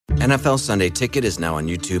NFL Sunday Ticket is now on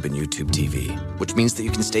YouTube and YouTube TV, which means that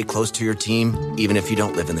you can stay close to your team even if you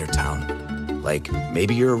don't live in their town. Like,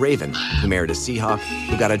 maybe you're a Raven who married a Seahawk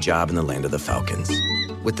who got a job in the land of the Falcons.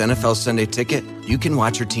 With NFL Sunday Ticket, you can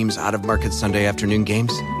watch your team's out-of-market Sunday afternoon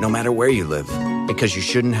games no matter where you live, because you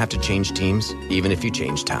shouldn't have to change teams even if you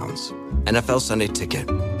change towns. NFL Sunday Ticket,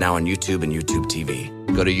 now on YouTube and YouTube TV.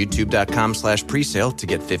 Go to youtube.com/presale to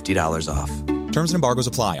get $50 off. Terms and embargoes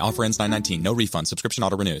apply. Offer ends 9/19. No refund. Subscription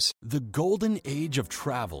auto renews. The golden age of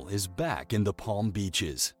travel is back in the Palm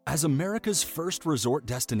Beaches. As America's first resort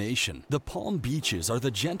destination, the Palm Beaches are the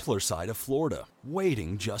gentler side of Florida,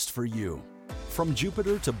 waiting just for you. From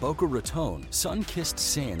Jupiter to Boca Raton, sun-kissed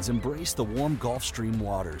sands embrace the warm Gulf Stream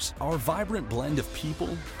waters. Our vibrant blend of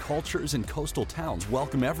people, cultures, and coastal towns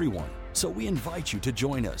welcome everyone. So we invite you to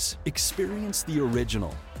join us. Experience the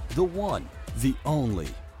original, the one, the only,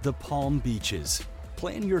 the Palm Beaches.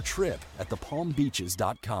 Plan your trip at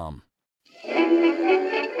thepalmbeaches.com.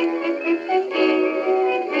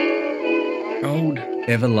 Old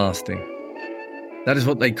Everlasting. That is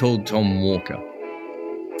what they called Tom Walker.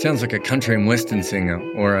 Sounds like a country and western singer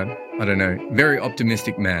or a, very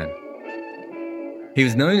optimistic man. He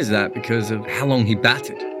was known as that because of how long he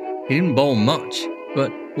batted. He didn't bowl much,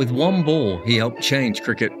 but with one ball, he helped change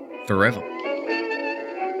cricket forever.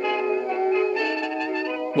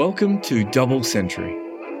 Welcome to Double Century.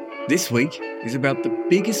 This week is about the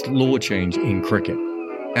biggest law change in cricket.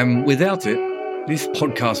 And without it, this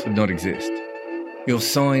podcast would not exist. Your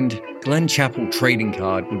signed Glen Chappell trading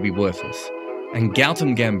card would be worthless, and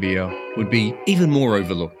Gautam Gambhir would be even more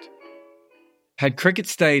overlooked. Had cricket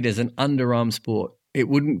stayed as an underarm sport, it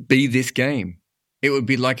wouldn't be this game. It would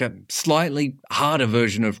be like a slightly harder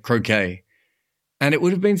version of croquet. And it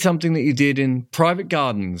would have been something that you did in private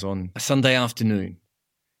gardens on a Sunday afternoon.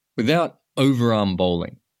 Without overarm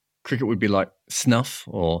bowling, cricket would be like snuff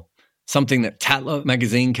or something that Tatler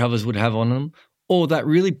magazine covers would have on them, or that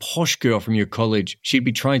really posh girl from your college, she'd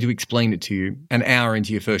be trying to explain it to you an hour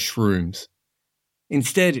into your first shrooms.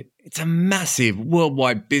 Instead, it's a massive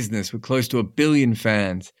worldwide business with close to 1 billion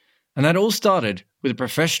fans. And that all started with a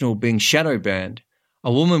professional being shadow banned,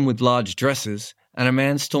 a woman with large dresses, and a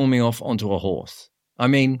man storming off onto a horse. I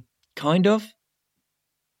mean, kind of.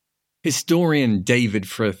 Historian David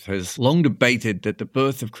Frith has long debated that the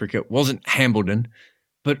birth of cricket wasn't Hambledon,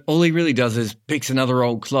 but all he really does is picks another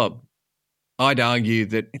old club. I'd argue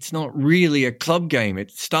that it's not really a club game. It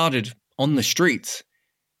started on the streets.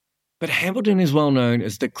 But Hambledon is well known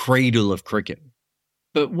as the cradle of cricket.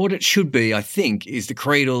 But what it should be, I think, is the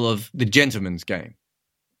cradle of the gentleman's game.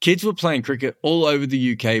 Kids were playing cricket all over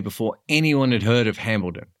the UK before anyone had heard of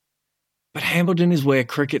Hambledon. But Hambledon is where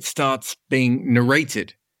cricket starts being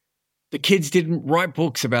narrated. The kids didn't write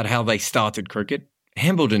books about how they started cricket.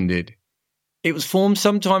 Hambledon did. It was formed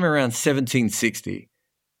sometime around 1760.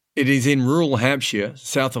 It is in rural Hampshire,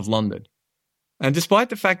 south of London. And despite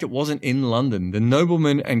the fact it wasn't in London, the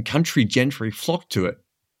noblemen and country gentry flocked to it.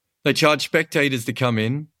 They charged spectators to come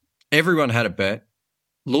in. Everyone had a bet.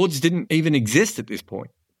 Lords didn't even exist at this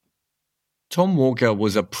point. Tom Walker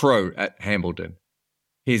was a pro at Hambledon.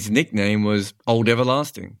 His nickname was Old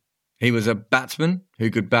Everlasting. He was a batsman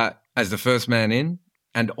who could bat as the first man in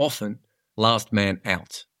and often last man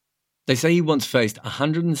out. They say he once faced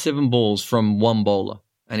 107 balls from one bowler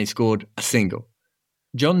and he scored a single.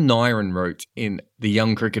 John Nyren wrote in The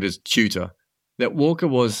Young Cricketer's Tutor that Walker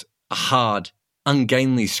was a hard,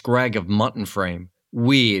 ungainly scrag of mutton frame,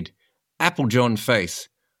 weird, Applejohn face,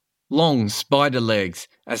 long spider legs,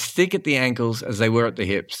 as thick at the ankles as they were at the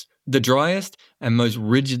hips, the driest and most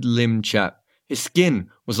rigid-limbed chap. His skin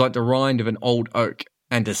was like the rind of an old oak,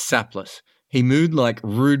 and as sapless. He moved like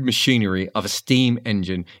rude machinery of a steam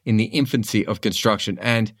engine in the infancy of construction,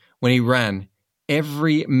 and when he ran,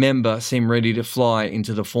 every member seemed ready to fly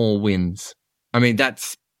into the four winds. I mean,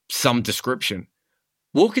 that's some description.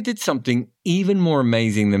 Walker did something even more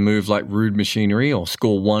amazing than move like rude machinery or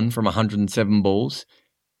score 1 from 107 balls.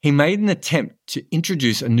 He made an attempt to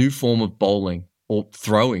introduce a new form of bowling, or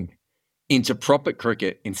throwing, into proper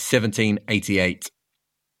cricket in 1788.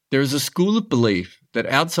 There is a school of belief that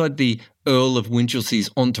outside the Earl of Winchelsea's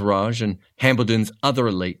entourage and Hambledon's other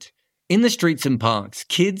elite, in the streets and parks,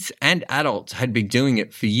 kids and adults had been doing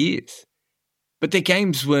it for years. But their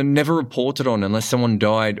games were never reported on unless someone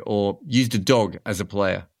died or used a dog as a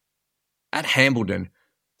player. At Hambledon,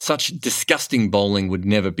 such disgusting bowling would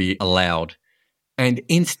never be allowed. And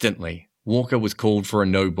instantly, Walker was called for a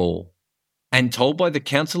no ball and told by the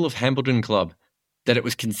Council of Hambledon Club that it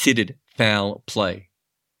was considered foul play.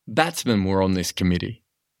 Batsmen were on this committee,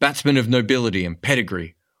 batsmen of nobility and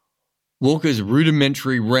pedigree. Walker's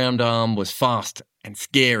rudimentary round arm was fast and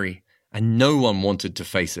scary, and no one wanted to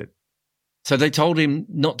face it. So they told him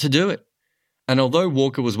not to do it. And although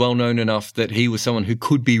Walker was well known enough that he was someone who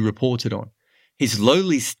could be reported on, his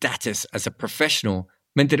lowly status as a professional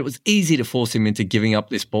meant that it was easy to force him into giving up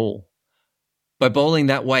this ball. By bowling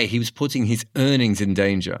that way, he was putting his earnings in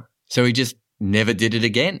danger, so he just never did it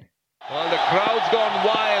again. Well, the crowd's gone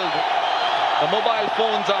wild. The mobile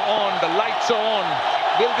phones are on, the lights are on.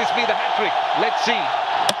 Will this be the hat-trick? Let's see.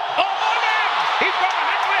 Oh, Bowling! He's got a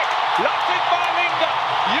hat-trick! Lasit Malinga!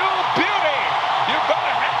 You beauty! You've got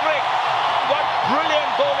a hat-trick! What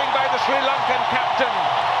brilliant bowling by the Sri Lankan captain.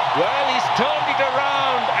 Well, he's turned it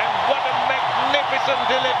around, and what a magnificent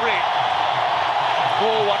delivery.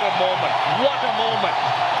 Oh, what a moment. What a moment.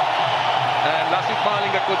 And Lasit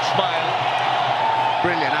Malinga could smile.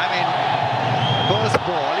 Brilliant. I mean, first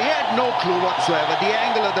ball, he had no clue whatsoever. The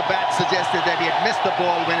angle of the bat suggested that he had missed the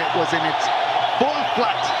ball when it was in its full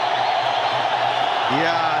flat.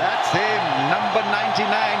 Yeah, that's him. Number 99,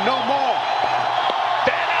 no more.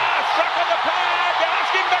 Struck on the pad. They're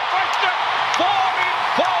asking that question. 4 in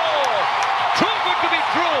 4. Too good to be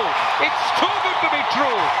true. It's too good to be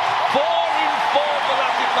true. 4 in 4 for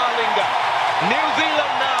Lasit Malinga. New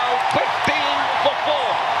Zealand now 15 for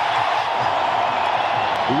 4.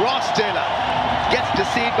 Ross Taylor gets to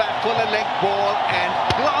see back fuller length ball and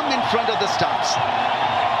plumb in front of the stumps.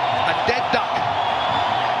 A dead duck.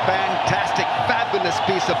 Fantastic, fabulous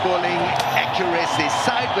piece of bowling, accuracy,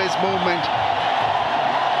 sideways movement.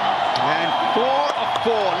 And 4 of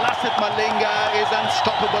 4. Lasit Malinga is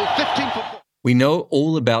unstoppable. 15 for 4. We know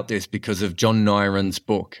all about this because of John Nyren's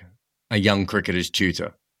book, A Young Cricketer's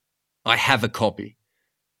Tutor. I have a copy.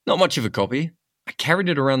 Not much of a copy. I carried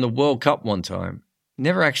it around the World Cup one time.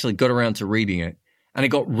 Never actually got around to reading it, and it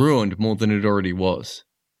got ruined more than it already was.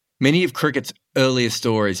 Many of cricket's earliest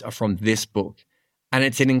stories are from this book, and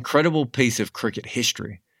it's an incredible piece of cricket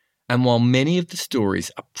history. And while many of the stories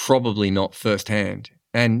are probably not first-hand,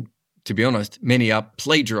 and to be honest, many are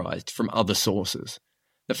plagiarized from other sources,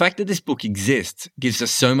 the fact that this book exists gives us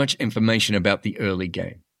so much information about the early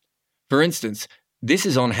game. For instance, this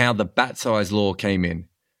is on how the bat size law came in.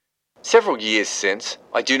 Several years since,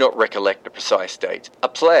 I do not recollect the precise date, a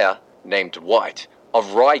player named White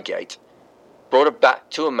of Reigate brought a bat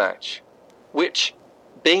to a match, which,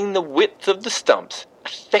 being the width of the stumps,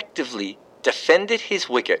 effectively defended his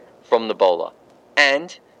wicket from the bowler,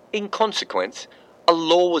 and, in consequence, a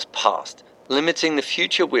law was passed limiting the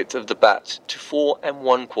future width of the bats to 4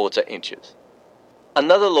 1/4 inches.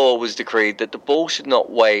 Another law was decreed that the ball should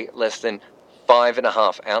not weigh less than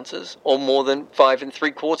 5.5 ounces or more than 5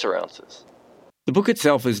 3/4 ounces. The book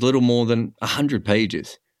itself is little more than 100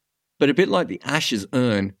 pages, but a bit like the Ashes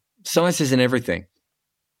urn, size isn't everything.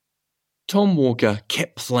 Tom Walker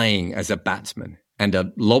kept playing as a batsman and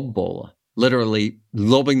a lob bowler, literally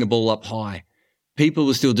lobbing the ball up high. People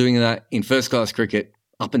were still doing that in first-class cricket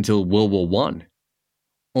up until World War I.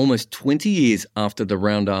 Almost 20 years after the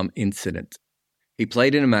round arm incident, he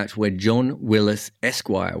played in a match where John Willis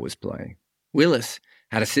Esquire was playing. Willis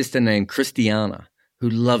had a sister named Christiana who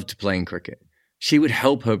loved playing cricket. She would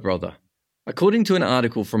help her brother. According to an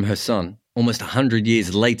article from her son, almost 100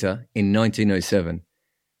 years later in 1907,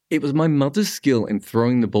 it was my mother's skill in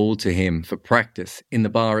throwing the ball to him for practice in the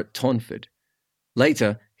bar at Tonford.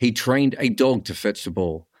 Later, he trained a dog to fetch the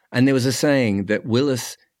ball, and there was a saying that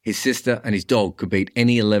Willis, his sister, and his dog could beat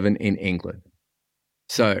any 11 in England.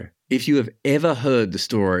 So, if you have ever heard the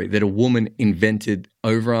story that a woman invented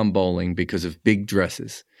overarm bowling because of big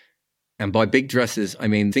dresses, and by big dresses, I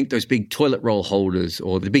mean, think those big toilet roll holders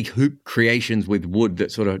or the big hoop creations with wood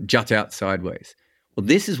that sort of jut out sideways. Well,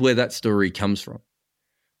 this is where that story comes from.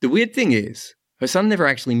 The weird thing is, her son never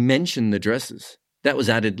actually mentioned the dresses. That was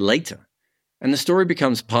added later, and the story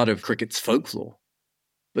becomes part of cricket's folklore.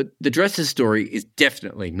 But the dresses story is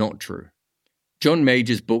definitely not true. John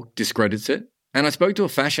Major's book discredits it, and I spoke to a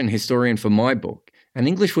fashion historian for my book, and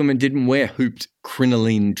English women didn't wear hooped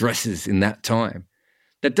crinoline dresses in that time.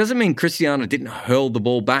 That doesn't mean Christiana didn't hurl the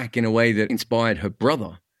ball back in a way that inspired her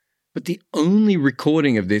brother. But the only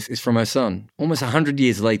recording of this is from her son, almost 100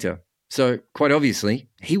 years later. So, quite obviously,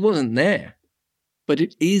 he wasn't there. But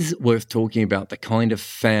it is worth talking about the kind of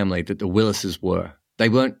family that the Willises were. They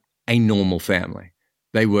weren't a normal family.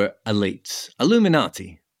 They were elites,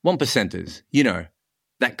 Illuminati, 1%ers, you know,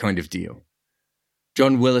 that kind of deal.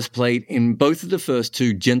 John Willis played in both of the first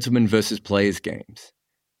 2 gentlemen versus players games.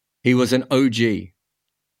 He was an OG,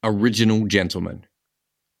 original gentleman.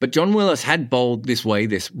 But John Willis had bowled this way,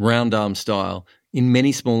 this round arm style, in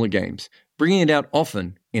many smaller games, bringing it out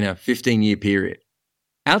often in a 15-year period.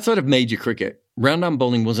 Outside of major cricket, round arm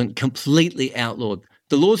bowling wasn't completely outlawed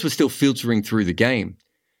The laws were still filtering through the game,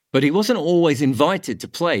 but he wasn't always invited to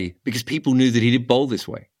play because people knew that he did bowl this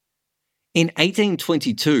way. In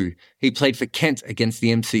 1822, he played for Kent against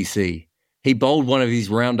the MCC. He bowled one of these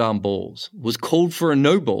round-arm balls, was called for a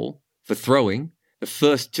no ball for throwing, the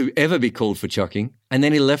first to ever be called for chucking, and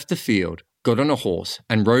then he left the field, got on a horse,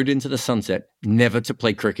 and rode into the sunset, never to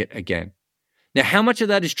play cricket again. Now, how much of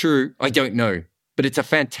that is true, I don't know, but it's a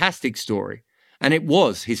fantastic story, and it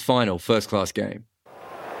was his final first-class game.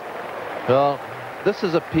 Well, this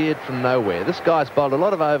has appeared from nowhere. This guy's bowled a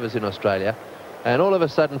lot of overs in Australia, and all of a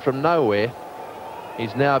sudden, from nowhere,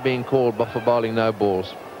 he's now being called for bowling no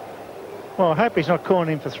balls. Well, I hope he's not calling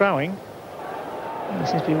him for throwing. He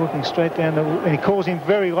seems to be looking straight down and he calls him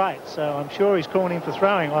very late, so I'm sure he's calling him for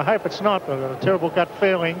throwing. I hope it's not, but I've got a terrible gut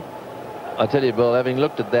feeling. I tell you, Bill, having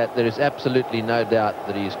looked at that, there is absolutely no doubt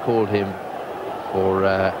that he's called him for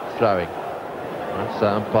throwing. So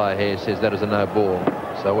umpire here says that is a no ball.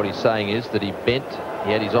 So what he's saying is that he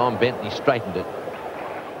had his arm bent and he straightened it.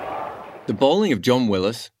 The bowling of John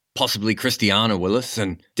Willis, possibly Christiana Willis,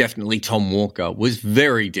 and definitely Tom Walker was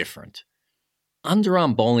very different.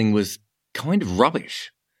 Underarm bowling was kind of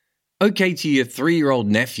rubbish. Okay to your 3-year-old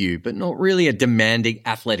nephew, but not really a demanding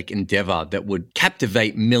athletic endeavour that would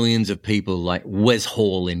captivate millions of people like Wes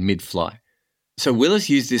Hall in mid-fly. So Willis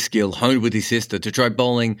used this skill honed with his sister to try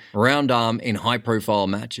bowling round arm in high-profile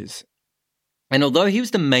matches. And although he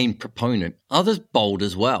was the main proponent, others bowled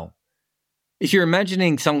as well. If you're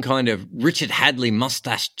imagining some kind of Richard Hadley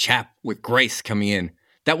mustached chap with grace coming in,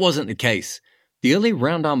 that wasn't the case. The early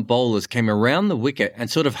round-arm bowlers came around the wicket and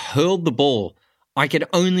sort of hurled the ball, I could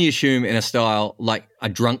only assume in a style like a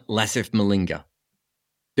drunk Lasif Malinga.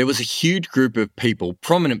 There was a huge group of people,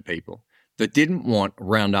 prominent people, that didn't want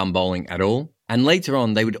round-arm bowling at all, and later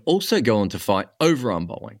on they would also go on to fight overarm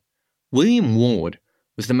bowling. William Ward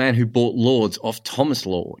was the man who bought Lord's off Thomas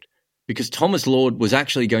Lord, because Thomas Lord was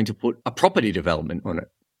actually going to put a property development on it.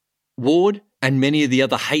 Ward and many of the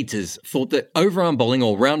other haters thought that overarm bowling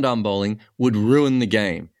or round-arm bowling would ruin the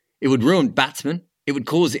game. It would ruin batsmen, it would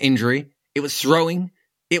cause injury, it was throwing,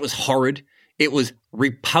 it was horrid, it was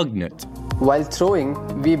repugnant. While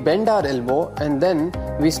throwing, we bend our elbow and then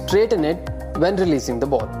we straighten it when releasing the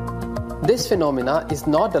ball. This phenomena is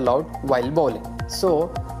not allowed while bowling.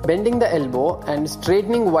 So, bending the elbow and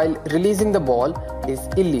straightening while releasing the ball is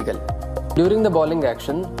illegal. During the bowling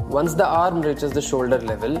action, once the arm reaches the shoulder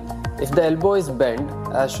level, if the elbow is bent,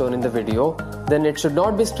 as shown in the video, then it should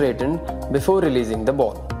not be straightened before releasing the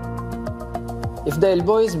ball. If the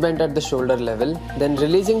elbow is bent at the shoulder level, then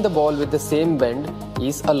releasing the ball with the same bend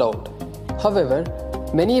is allowed. However,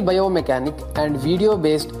 many biomechanic and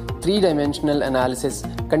video-based three-dimensional analysis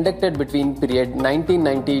conducted between period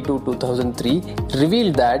 1990 to 2003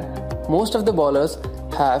 revealed that most of the bowlers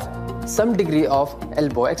have some degree of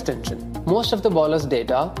elbow extension. Most of the bowlers'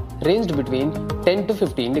 data ranged between 10 to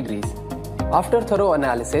 15 degrees. After thorough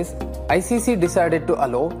analysis, ICC decided to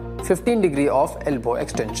allow 15 degree of elbow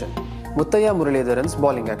extension. Muttaya Muralidharan's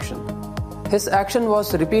bowling action. His action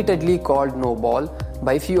was repeatedly called no ball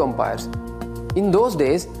by few umpires. In those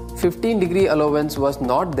days, 15 degree allowance was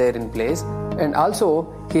not there in place, and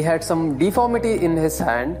also he had some deformity in his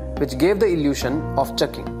hand which gave the illusion of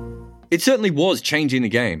chucking. It certainly was changing the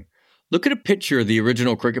game. Look at a picture of the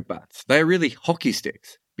original cricket bats. They are really hockey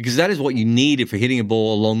sticks, because that is what you needed for hitting a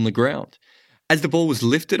ball along the ground. As the ball was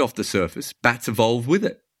lifted off the surface, bats evolved with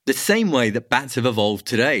it. The same way that bats have evolved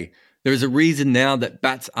today. There is a reason now that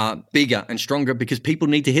bats are bigger and stronger because people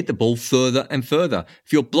need to hit the ball further and further.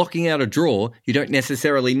 If you're blocking out a draw, you don't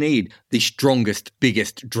necessarily need the strongest,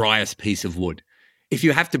 biggest, driest piece of wood. If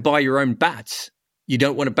you have to buy your own bats, you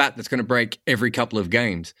don't want a bat that's going to break every couple of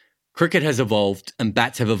games. Cricket has evolved and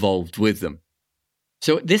bats have evolved with them.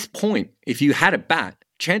 So at this point, if you had a bat,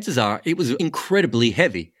 chances are it was incredibly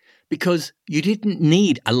heavy because you didn't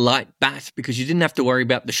need a light bat because you didn't have to worry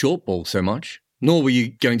about the short ball so much. Nor were you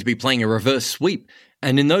going to be playing a reverse sweep.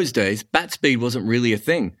 And in those days, bat speed wasn't really a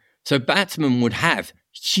thing. So batsmen would have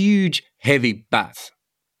huge, heavy bats.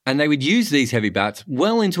 And they would use these heavy bats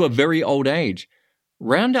well into a very old age.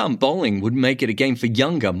 Round-arm bowling would make it a game for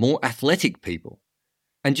younger, more athletic people.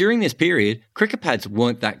 And during this period, cricket pads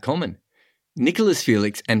weren't that common. Nicholas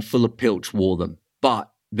Felix and Philip Pilch wore them. But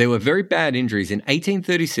there were very bad injuries in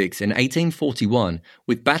 1836 and 1841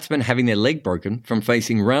 with batsmen having their leg broken from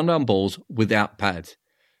facing round-arm balls without pads.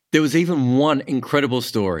 There was even one incredible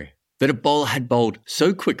story that a bowler had bowled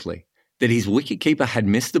so quickly that his wicketkeeper had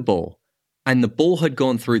missed the ball and the ball had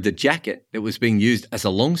gone through the jacket that was being used as a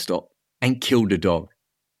long stop and killed a dog.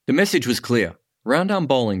 The message was clear. Round-arm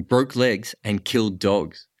bowling broke legs and killed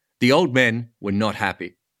dogs. The old men were not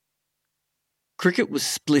happy. cricket was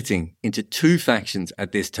splitting into two factions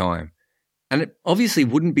at this time, and it obviously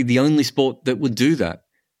wouldn't be the only sport that would do that.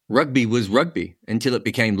 Rugby was rugby until it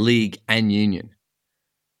became league and union.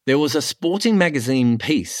 There was a sporting magazine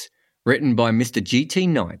piece written by Mr. G.T.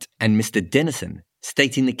 Knight and Mr. Dennison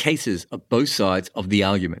stating the cases of both sides of the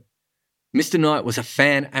argument. Mr. Knight was a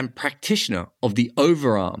fan and practitioner of the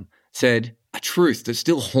overarm, said, a truth that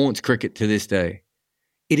still haunts cricket to this day.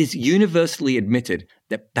 It is universally admitted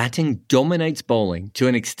that batting dominates bowling to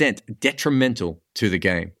an extent detrimental to the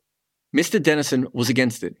game. Mr. Dennison was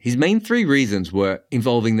against it. His main three reasons were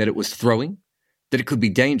involving that it was throwing, that it could be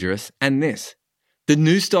dangerous, and this. The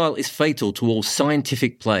new style is fatal to all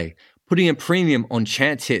scientific play, putting a premium on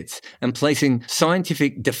chance hits and placing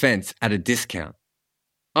scientific defence at a discount.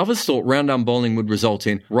 Others thought round-arm bowling would result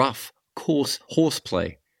in rough, coarse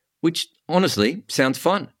horseplay, which honestly sounds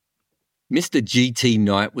fun. Mr. G.T.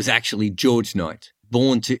 Knight was actually George Knight,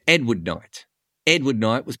 born to Edward Knight. Edward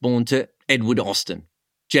Knight was born to Edward Austen,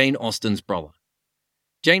 Jane Austen's brother.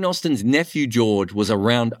 Jane Austen's nephew George was a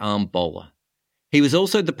round-arm bowler. He was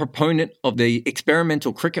also the proponent of the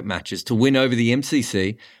experimental cricket matches to win over the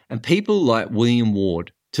MCC and people like William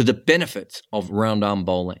Ward to the benefits of round-arm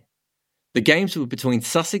bowling. The games were between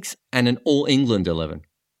Sussex and an All-England 11.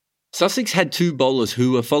 Sussex had two bowlers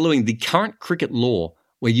who were following the current cricket law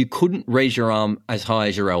where you couldn't raise your arm as high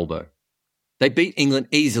as your elbow. They beat England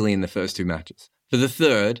easily in the first two matches. For the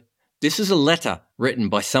third, this is a letter written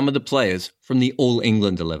by some of the players from the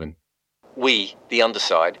All-England 11. We, the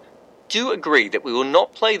underside, do agree that we will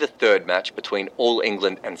not play the third match between All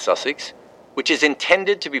England and Sussex, which is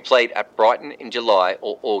intended to be played at Brighton in July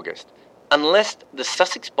or August, unless the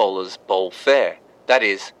Sussex bowlers bowl fair, that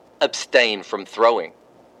is, abstain from throwing.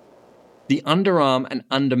 The underarm and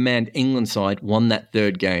undermanned England side won that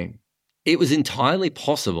third game. It was entirely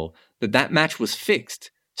possible that that match was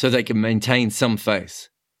fixed so they could maintain some face.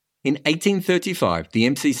 In 1835, the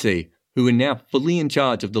MCC, who were now fully in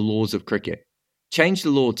charge of the laws of cricket, changed the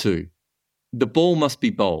law to the ball must be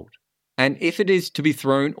bowled, and if it is to be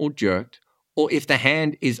thrown or jerked, or if the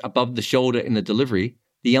hand is above the shoulder in the delivery,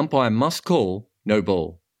 the umpire must call no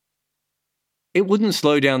ball. It wouldn't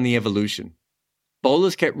slow down the evolution.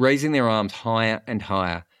 Bowlers kept raising their arms higher and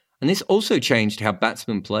higher, and this also changed how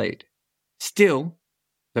batsmen played. Still,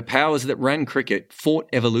 the powers that ran cricket fought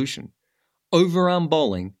evolution. Overarm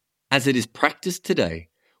bowling, as it is practiced today,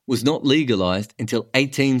 was not legalised until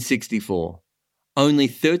 1864. Only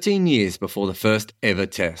 13 years before the first ever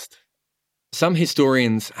test. Some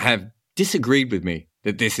historians have disagreed with me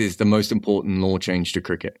that this is the most important law change to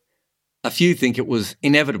cricket. A few think it was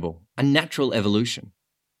inevitable, a natural evolution.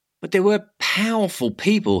 But there were powerful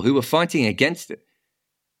people who were fighting against it.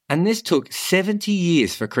 And this took 70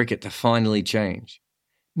 years for cricket to finally change.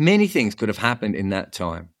 Many things could have happened in that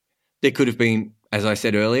time. There could have been, as I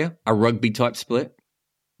said earlier, a rugby-type split.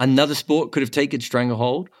 Another sport could have taken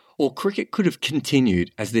stranglehold, or cricket could have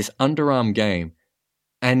continued as this underarm game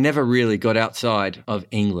and never really got outside of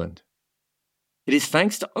England. It is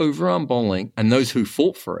thanks to overarm bowling and those who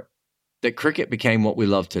fought for it that cricket became what we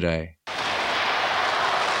love today. They're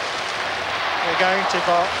going to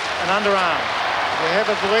bowl an underarm. Have you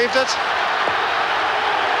ever believed it?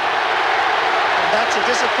 And that's a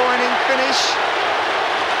disappointing finish.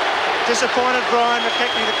 Disappointed Brian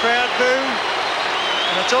McKechnie, the crowd boo,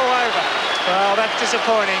 and it's all over. Well, that's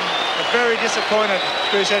disappointing, but very disappointed,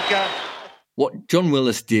 Bruce Edgar. What John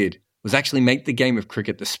Willis did was actually make the game of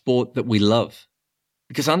cricket the sport that we love.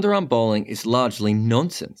 Because underarm bowling is largely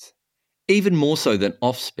nonsense, even more so than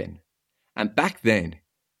off-spin. And back then,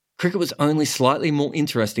 cricket was only slightly more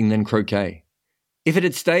interesting than croquet. If it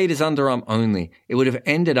had stayed as underarm only, it would have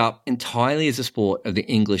ended up entirely as a sport of the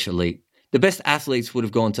English elite. The best athletes would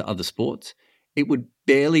have gone to other sports. It would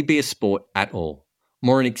barely be a sport at all.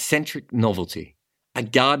 More an eccentric novelty, a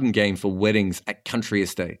garden game for weddings at country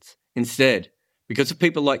estates. Instead, because of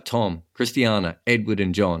people like Tom, Christiana, Edward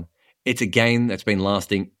and John, it's a game that's been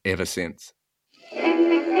lasting ever since.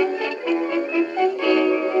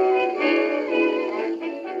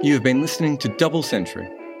 You have been listening to Double Century.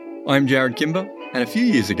 I'm Jared Kimber, and a few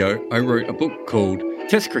years ago I wrote a book called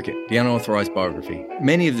Test Cricket, The Unauthorised Biography.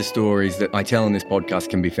 Many of the stories that I tell in this podcast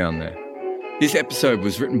can be found there. This episode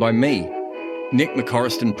was written by me. Nick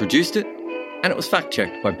McCorriston produced it, and it was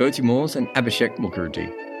fact-checked by Bertie Moores and Abhishek Mukherjee.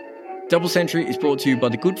 Double Century is brought to you by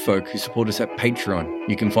the good folk who support us at Patreon.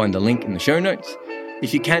 You can find the link in the show notes.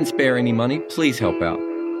 If you can spare any money, please help out.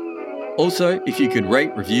 Also, if you could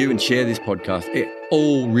rate, review and share this podcast, it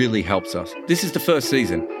all really helps us. This is the first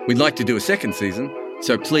season. We'd like to do a second season,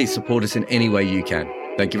 so please support us in any way you can.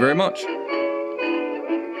 Thank you very much.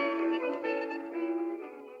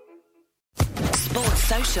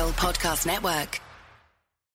 Official Podcast Network.